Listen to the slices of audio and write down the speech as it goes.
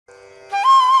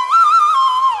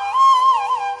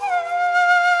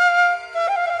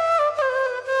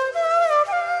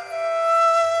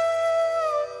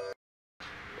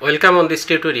Welcome on this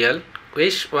tutorial.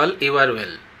 Wish all you are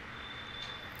well.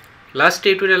 Last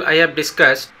tutorial I have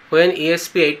discussed when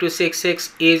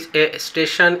ESP8266 is a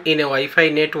station in a Wi-Fi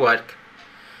network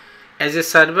as a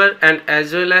server and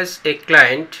as well as a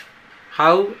client,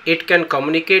 how it can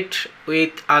communicate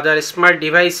with other smart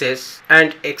devices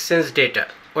and exchange data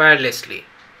wirelessly.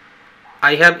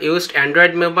 I have used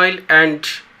Android mobile and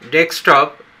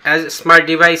desktop as smart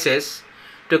devices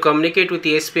to communicate with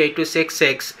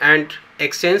ESP8266 and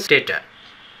exchange data.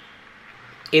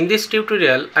 In this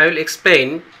tutorial, I will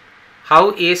explain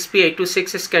how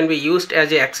ESP8266 can be used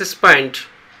as an access point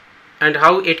and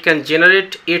how it can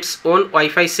generate its own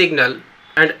Wi-Fi signal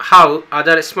and how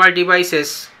other smart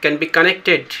devices can be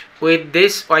connected with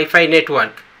this Wi-Fi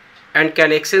network and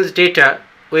can exchange data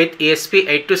with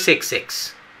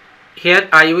ESP8266. Here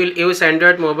I will use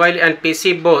Android mobile and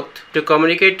PC both to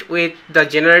communicate with the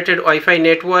generated Wi-Fi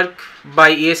network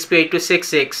by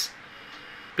ESP8266.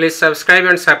 Please subscribe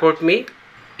and support me.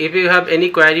 If you have any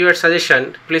query or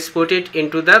suggestion, please put it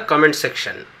into the comment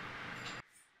section.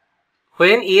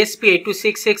 When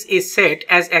ESP8266 is set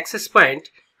as access point,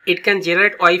 it can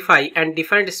generate Wi-Fi and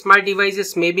different smart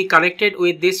devices may be connected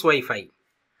with this Wi-Fi.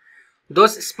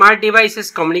 Those smart devices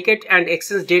communicate and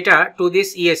exchange data to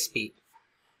this ESP.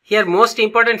 Here most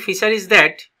important feature is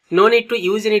that no need to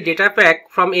use any data pack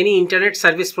from any internet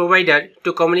service provider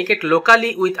to communicate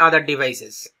locally with other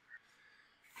devices.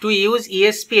 To use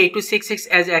ESP8266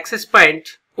 as access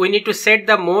point, we need to set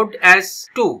the mode as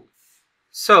 2.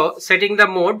 So setting the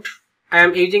mode, I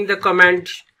am using the command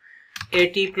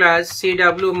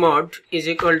AT+CWMODE is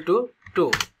equal to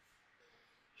 2.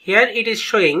 Here it is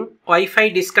showing Wi-Fi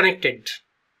disconnected.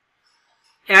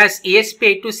 As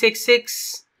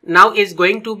ESP8266 now is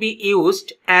going to be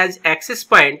used as access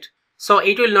point, so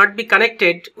it will not be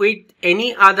connected with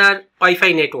any other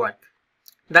Wi-Fi network.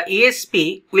 The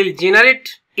ESP will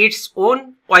generate its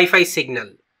own Wi-Fi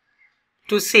signal.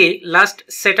 To see last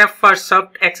setup for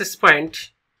soft access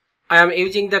point, I am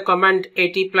using the command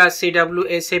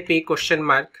AT+CWSAP ?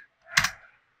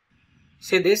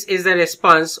 See, this is the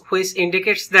response which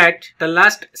indicates that the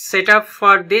last setup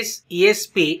for this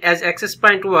ESP as access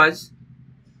point was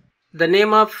the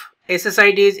name of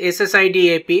SSID is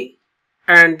SSID-AP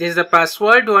and this is the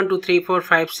password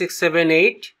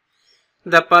 12345678.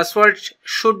 The password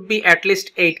should be at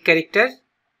least 8 characters.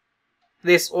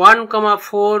 This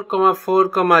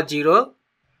 1,4,4,0.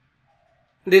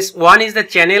 This 1 is the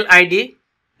channel ID.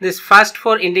 This first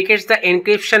 4 indicates the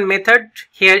encryption method.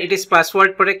 Here it is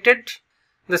password protected.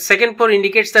 The second 4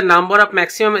 indicates the number of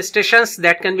maximum stations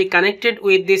that can be connected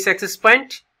with this access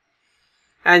point.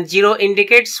 And 0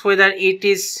 indicates whether it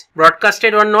is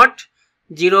broadcasted or not.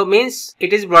 0 means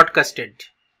it is broadcasted.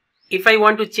 If I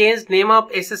want to change name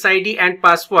of SSID and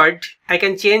password, I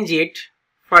can change it.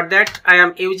 For that, I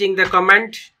am using the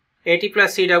command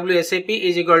AT+CWSAP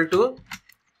is equal to,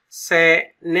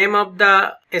 say, name of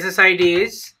the SSID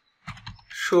is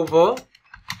Shubho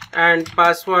and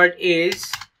password is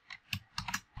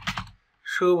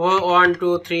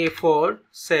Shubho1234,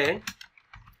 say,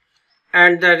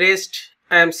 and the rest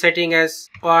I am setting as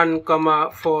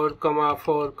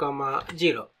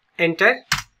 1,4,4,0. Enter.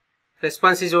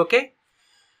 Response is okay.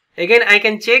 Again, I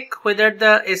can check whether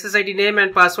the SSID name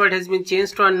and password has been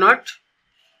changed or not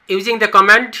using the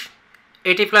command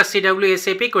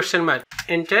AT+CWSAP ?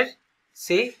 Enter.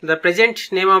 See, the present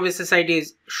name of SSID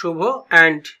is Shubho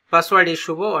and password is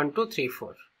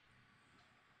Shubho1234.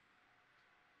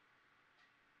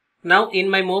 Now in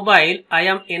my mobile, I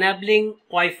am enabling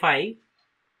Wi-Fi.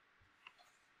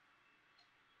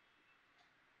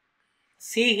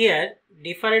 See here,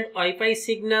 different Wi-Fi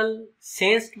signal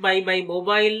sensed by my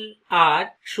mobile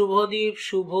are Shubhodip,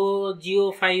 Shubho,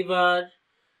 JioFiber.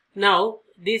 Now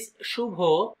this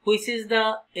Shubho, which is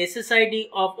the SSID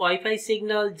of Wi-Fi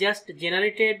signal just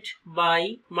generated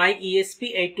by my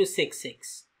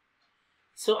ESP8266.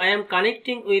 So I am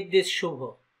connecting with this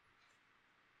Shubho.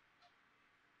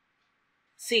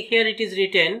 See here it is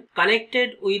written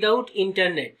connected without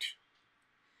internet.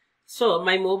 So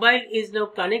my mobile is now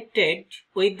connected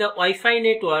with the Wi-Fi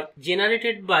network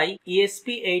generated by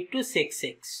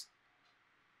ESP8266.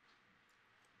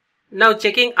 Now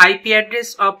checking IP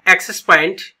address of access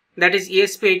point, that is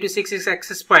ESP8266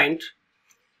 access point,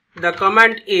 the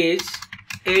command is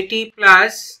AT+CIFSR.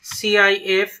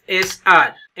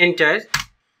 Enter.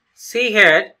 See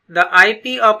here, the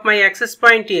IP of my access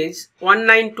point is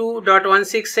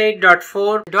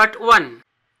 192.168.4.1.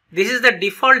 This is the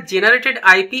default generated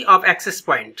IP of access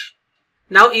point.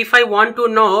 Now if I want to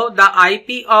know the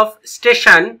IP of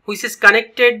station which is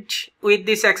connected with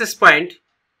this access point,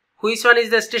 which one is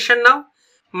the station now?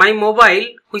 my mobile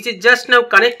which is just now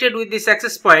connected with this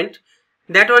access point,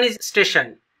 that one is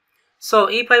station. So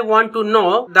if I want to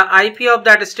know the IP of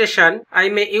that station, I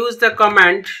may use the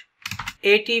command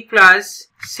AT+CWLIF,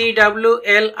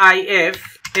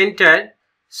 enter.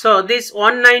 So this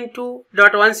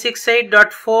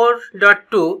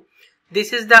 192.168.4.2,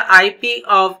 this is the IP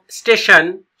of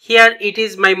station. Here it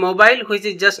is my mobile which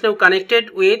is just now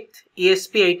connected with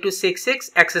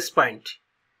ESP8266 access point.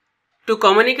 To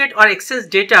communicate or access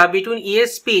data between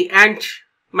ESP and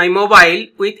my mobile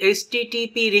with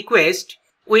HTTP request,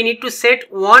 we need to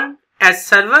set one as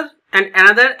server and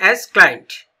another as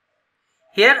client.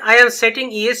 Here I am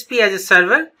setting ESP as a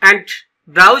server and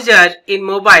browser in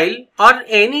mobile or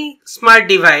any smart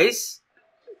device.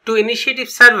 To initiate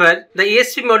server, the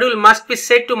ESP module must be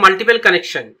set to multiple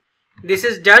connection. This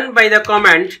is done by the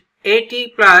command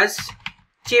AT+CIPMUX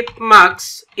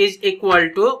is equal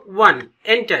to 1,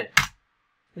 enter.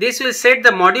 This will set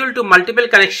the module to multiple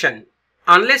connection.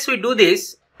 Unless we do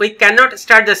this, we cannot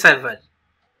start the server.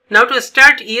 Now to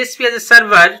start ESP as a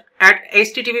server at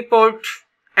HTTP port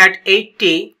at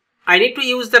 80, I need to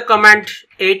use the command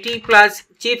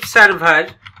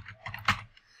AT+CIPSERVER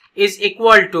is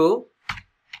equal to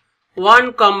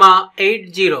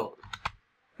 1,80.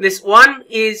 This 1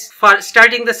 is for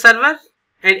starting the server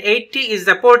and 80 is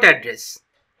the port address.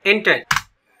 Enter.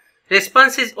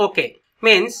 Response is OK.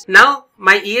 Means now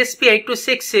my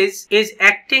ESP8266 is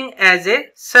acting as a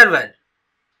server.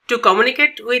 To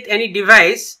communicate with any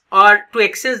device or to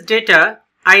access data,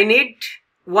 I need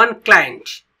one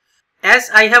client. As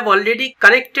I have already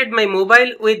connected my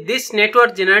mobile with this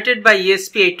network generated by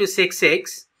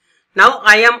ESP8266, now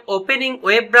I am opening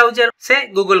web browser, say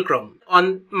Google Chrome,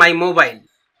 on my mobile.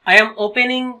 I am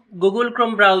opening Google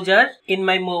Chrome browser in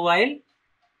my mobile.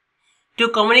 To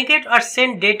communicate or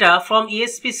send data from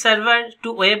ESP server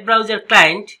to web browser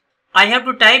client, I have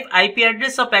to type IP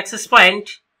address of access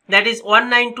point, that is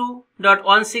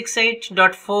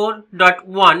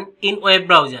 192.168.4.1 in web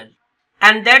browser,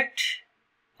 and that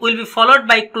will be followed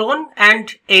by clone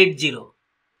and 80.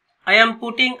 I am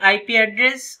putting IP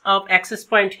address of access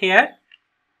point here,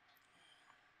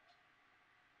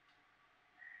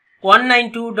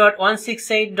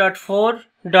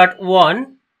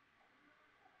 192.168.4.1.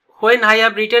 When I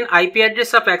have written IP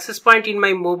address of access point in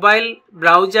my mobile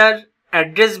browser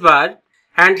address bar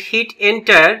and hit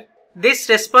enter, this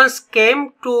response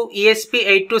came to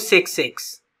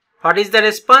ESP8266. What is the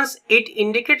response? It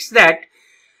indicates that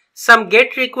some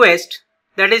GET request,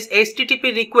 that is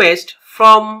HTTP request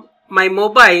from my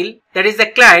mobile, that is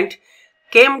the client,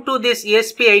 came to this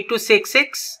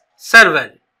ESP8266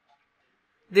 server.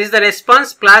 This is the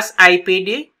response plus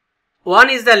IPD. 1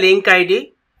 is the link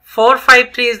ID.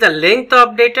 453 is the length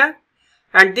of data,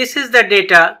 and this is the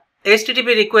data.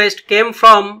 HTTP request came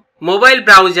from mobile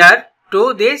browser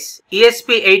to this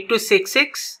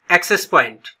ESP8266 access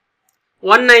point.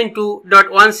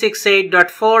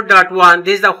 192.168.4.1,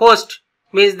 this is the host,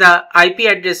 means the IP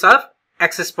address of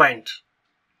access point.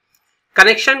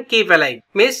 Connection keep alive,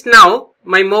 means now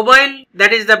my mobile,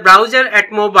 that is the browser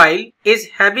at mobile,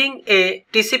 is having a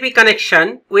TCP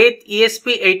connection with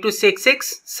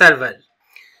ESP8266 server.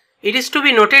 It is to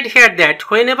be noted here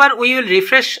that whenever we will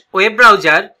refresh web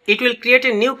browser, it will create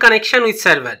a new connection with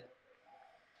server.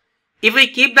 If we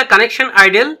keep the connection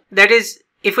idle, that is,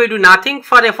 if we do nothing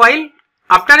for a while,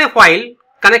 after a while,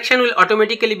 connection will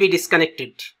automatically be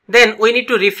disconnected. Then we need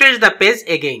to refresh the page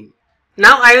again.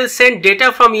 Now I will send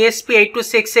data from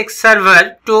ESP8266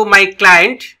 server to my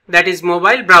client, that is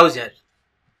mobile browser.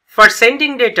 For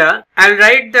sending data, I will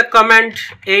write the command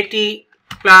AT+CIPSEND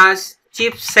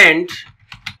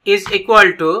is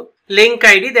equal to link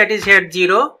ID, that is here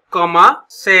 0,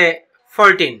 say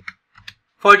 14.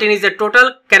 14 is the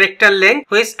total character length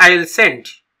which I will send.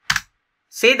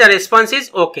 See, the response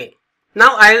is OK.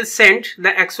 Now I will send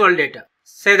the actual data.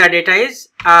 Say the data is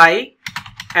I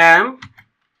am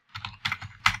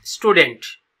student.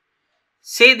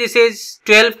 See, this is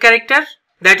 12 character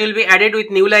that will be added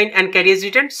with new line and carry as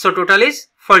written. So total is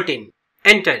 14.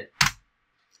 Enter.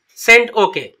 Send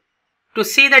OK. To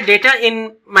see the data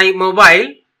in my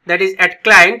mobile, that is at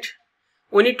client,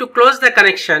 we need to close the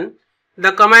connection.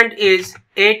 The command is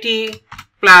AT+CWCLOSE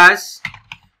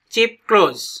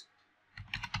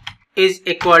is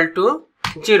equal to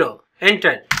 0.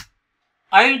 Enter.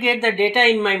 I will get the data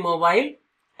in my mobile.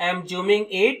 I am zooming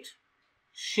it.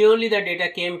 Surely the data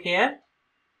came here.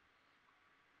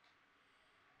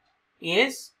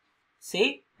 Yes.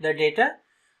 See the data.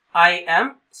 I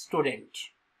am student.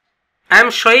 I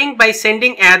am showing by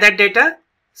sending another data.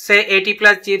 Say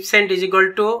AT+GMR is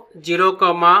equal to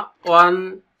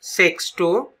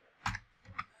 0,162.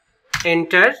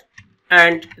 enter,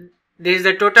 and this is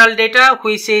the total data,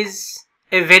 which is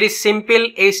a very simple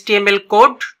HTML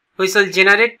code which will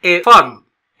generate a form.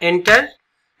 Enter.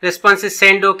 Response is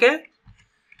send OK.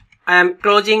 I am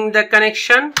closing the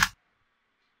connection.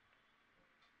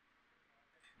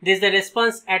 This is the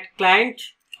response at client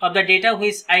of the data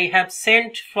which I have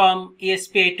sent from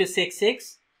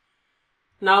ESP8266.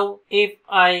 Now if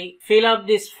I fill up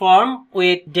this form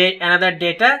with another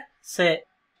data, say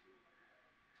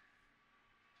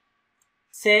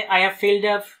I have filled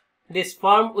up this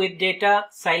form with data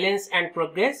silence and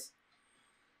progress,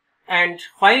 and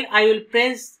while I will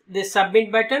press the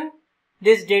submit button,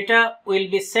 this data will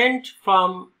be sent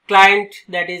from client,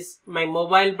 that is my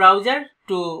mobile browser,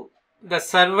 to the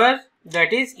server,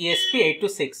 that is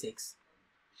ESP8266.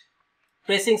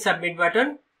 Pressing submit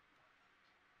button.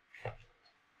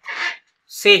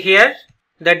 See here,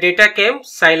 the data came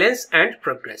silence and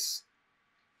progress.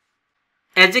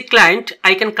 As a client,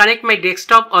 I can connect my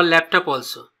desktop or laptop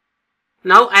also.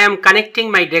 Now I am connecting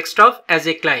my desktop as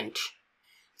a client.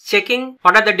 Checking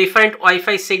what are the different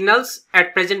Wi-Fi signals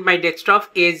at present my desktop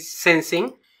is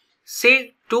sensing.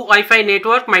 See, two Wi-Fi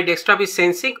network my desktop is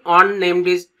sensing. One named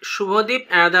is Shubhodip,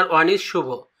 another one is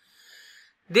Shubho.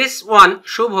 This one,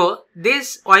 Shubho,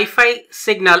 this Wi-Fi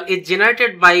signal is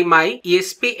generated by my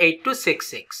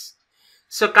ESP8266.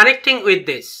 So connecting with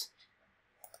this.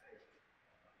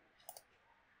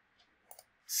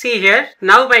 See here,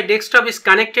 now my desktop is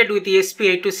connected with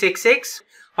ESP8266.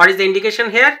 What is the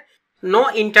indication here? No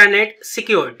internet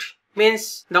secured.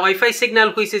 Means the Wi-Fi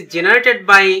signal which is generated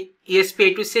by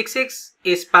ESP8266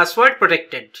 is password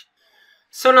protected.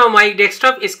 So now my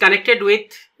desktop is connected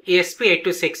with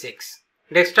ESP8266.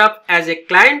 Desktop as a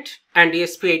client and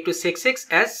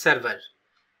ESP8266 as server.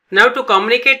 Now to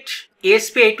communicate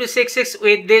ESP8266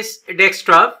 with this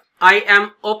desktop, I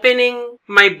am opening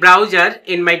my browser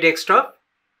in my desktop,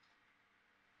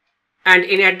 and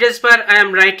in address bar I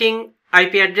am writing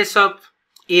IP address of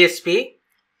ESP,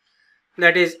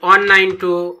 that is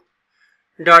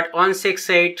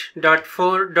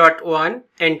 192.168.4.1.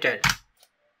 enter.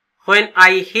 When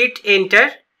I hit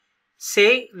enter,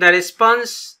 say the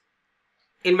response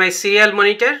in my serial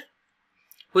monitor,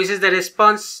 which is the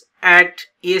response at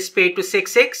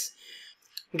ESP8266,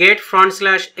 get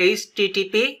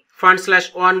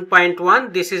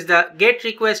 /http:/1.1. This is the get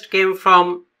request came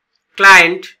from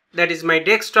client, that is my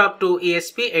desktop, to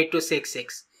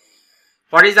ESP8266.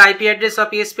 What is the IP address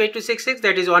of ESP8266?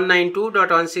 That is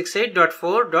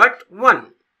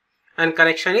 192.168.4.1, and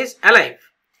connection is alive.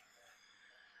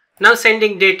 Now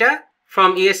sending data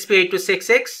from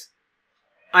ESP8266.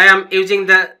 I am using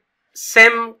the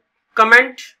same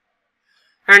command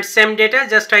and same data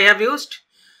just I have used.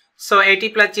 So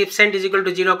AT+CIPSEND is equal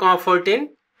to 0,14.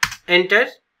 Enter.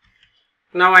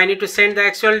 Now I need to send the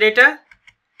actual data.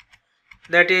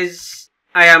 That is,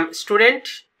 I am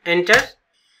student. Enter.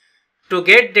 To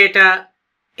get data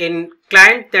in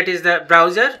client, that is the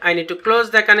browser, I need to close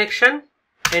the connection.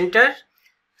 Enter.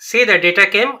 See, the data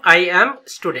came, I am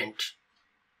student.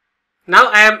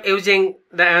 Now I am using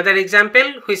the other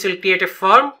example which will create a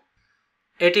form.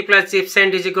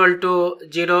 AT+CIPSEND is equal to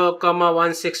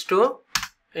 0,162.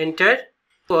 Enter.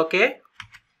 OK.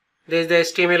 This is the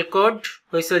HTML code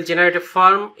which will generate a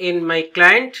form in my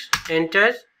client.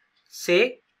 Enter.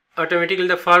 See, automatically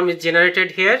the form is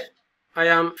generated here. I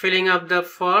am filling up the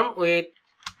form with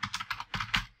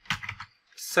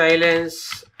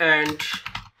silence and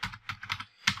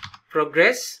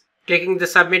progress. Clicking the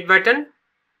submit button.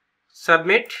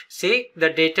 Submit. See, the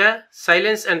data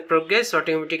silence and progress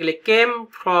automatically came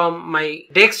from my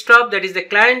desktop, that is the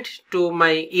client, to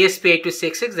my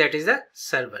ESP8266, that is the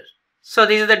server. So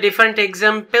these are the different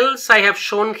examples I have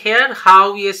shown here,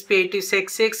 how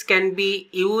ESP8266 can be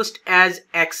used as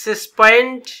access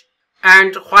point,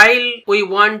 and while we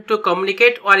want to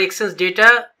communicate or exchange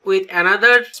data with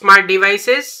another smart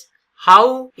devices,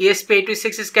 how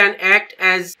ESP8266 can act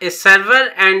as a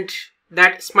server and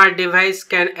that smart device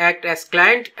can act as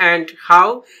client, and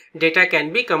how data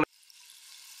can be communicated.